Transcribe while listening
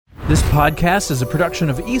This podcast is a production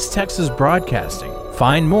of East Texas Broadcasting.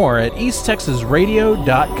 Find more at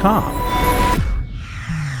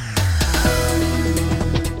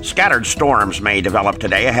easttexasradio.com. Scattered storms may develop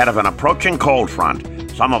today ahead of an approaching cold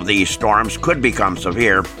front. Some of these storms could become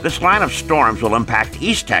severe. This line of storms will impact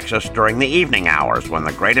East Texas during the evening hours when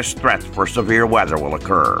the greatest threats for severe weather will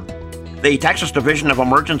occur. The Texas Division of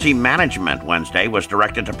Emergency Management Wednesday was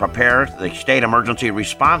directed to prepare the state emergency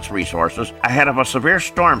response resources ahead of a severe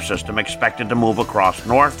storm system expected to move across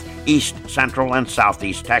north, east, central, and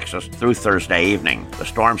southeast Texas through Thursday evening. The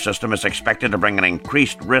storm system is expected to bring an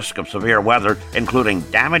increased risk of severe weather, including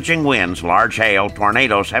damaging winds, large hail,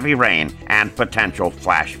 tornadoes, heavy rain, and potential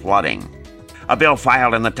flash flooding. A bill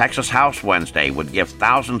filed in the Texas House Wednesday would give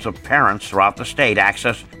thousands of parents throughout the state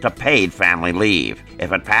access to paid family leave.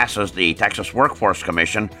 If it passes, the Texas Workforce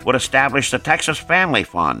Commission would establish the Texas Family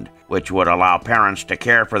Fund, which would allow parents to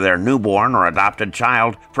care for their newborn or adopted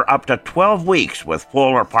child for up to 12 weeks with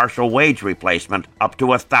full or partial wage replacement up to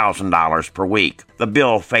 $1,000 per week. The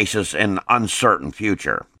bill faces an uncertain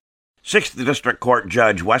future. 6th District Court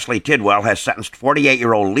Judge Wesley Tidwell has sentenced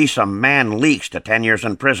 48-year-old Lisa Mann Leaks to 10 years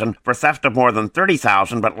in prison for theft of more than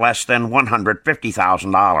 $30,000 but less than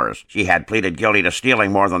 $150,000. She had pleaded guilty to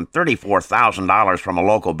stealing more than $34,000 from a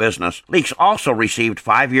local business. Leaks also received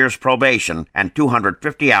 5 years probation and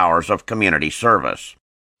 250 hours of community service.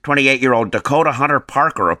 28-year-old Dakota Hunter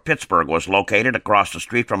Parker of Pittsburgh was located across the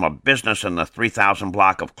street from a business in the 3000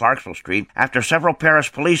 block of Clarksville Street after several Paris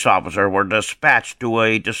police officers were dispatched to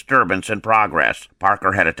a disturbance in progress.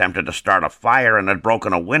 Parker had attempted to start a fire and had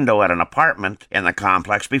broken a window at an apartment in the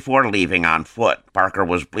complex before leaving on foot. Parker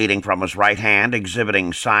was bleeding from his right hand,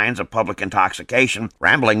 exhibiting signs of public intoxication,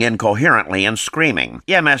 rambling incoherently, and screaming.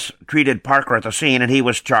 EMS treated Parker at the scene, and he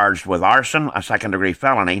was charged with arson, a second-degree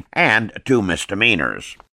felony, and 2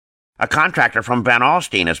 misdemeanors. A contractor from Van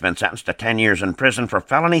Alstyne has been sentenced to 10 years in prison for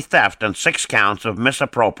felony theft and 6 counts of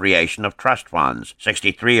misappropriation of trust funds.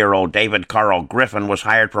 63-year-old David Carl Griffin was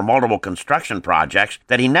hired for multiple construction projects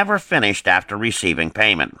that he never finished after receiving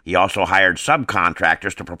payment. He also hired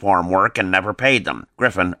subcontractors to perform work and never paid them.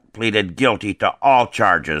 Griffin pleaded guilty to all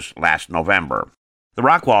charges last November. The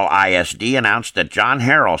Rockwall ISD announced that John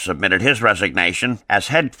Harrell submitted his resignation as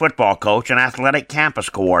head football coach and athletic campus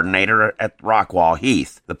coordinator at Rockwall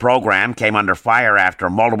Heath. The program came under fire after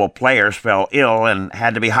multiple players fell ill and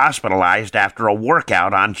had to be hospitalized after a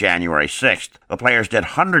workout on January 6th. The players did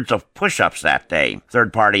hundreds of push-ups that day.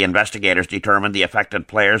 Third-party investigators determined the affected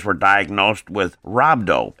players were diagnosed with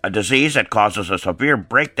rhabdo, a disease that causes a severe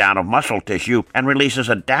breakdown of muscle tissue and releases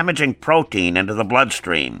a damaging protein into the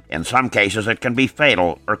bloodstream. In some cases, it can be fatal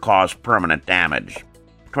or cause permanent damage.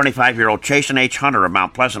 25-year-old Chasen H. Hunter of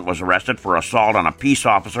Mount Pleasant was arrested for assault on a peace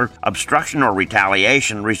officer, obstruction or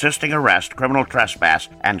retaliation, resisting arrest, criminal trespass,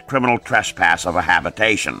 and criminal trespass of a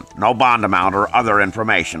habitation. No bond amount or other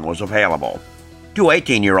information was available. 2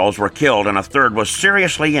 18-year-olds were killed and a third was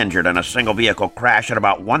seriously injured in a single-vehicle crash at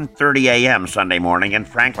about 1:30 a.m. Sunday morning in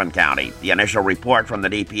Franklin County. The initial report from the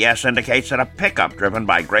DPS indicates that a pickup driven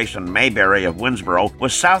by Grayson Mayberry of Winsboro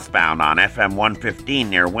was southbound on FM 115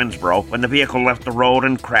 near Winsboro when the vehicle left the road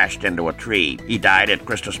and crashed into a tree. He died at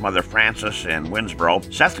Christus Mother Francis in Winsboro.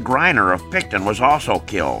 Seth Greiner of Picton was also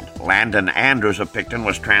killed. Landon Andrews of Picton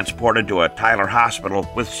was transported to a Tyler hospital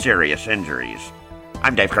with serious injuries.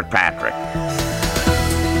 I'm Dave Kirkpatrick.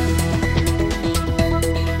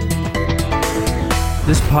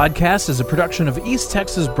 This podcast is a production of East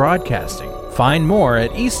Texas Broadcasting. Find more at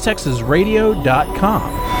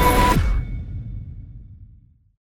easttexasradio.com.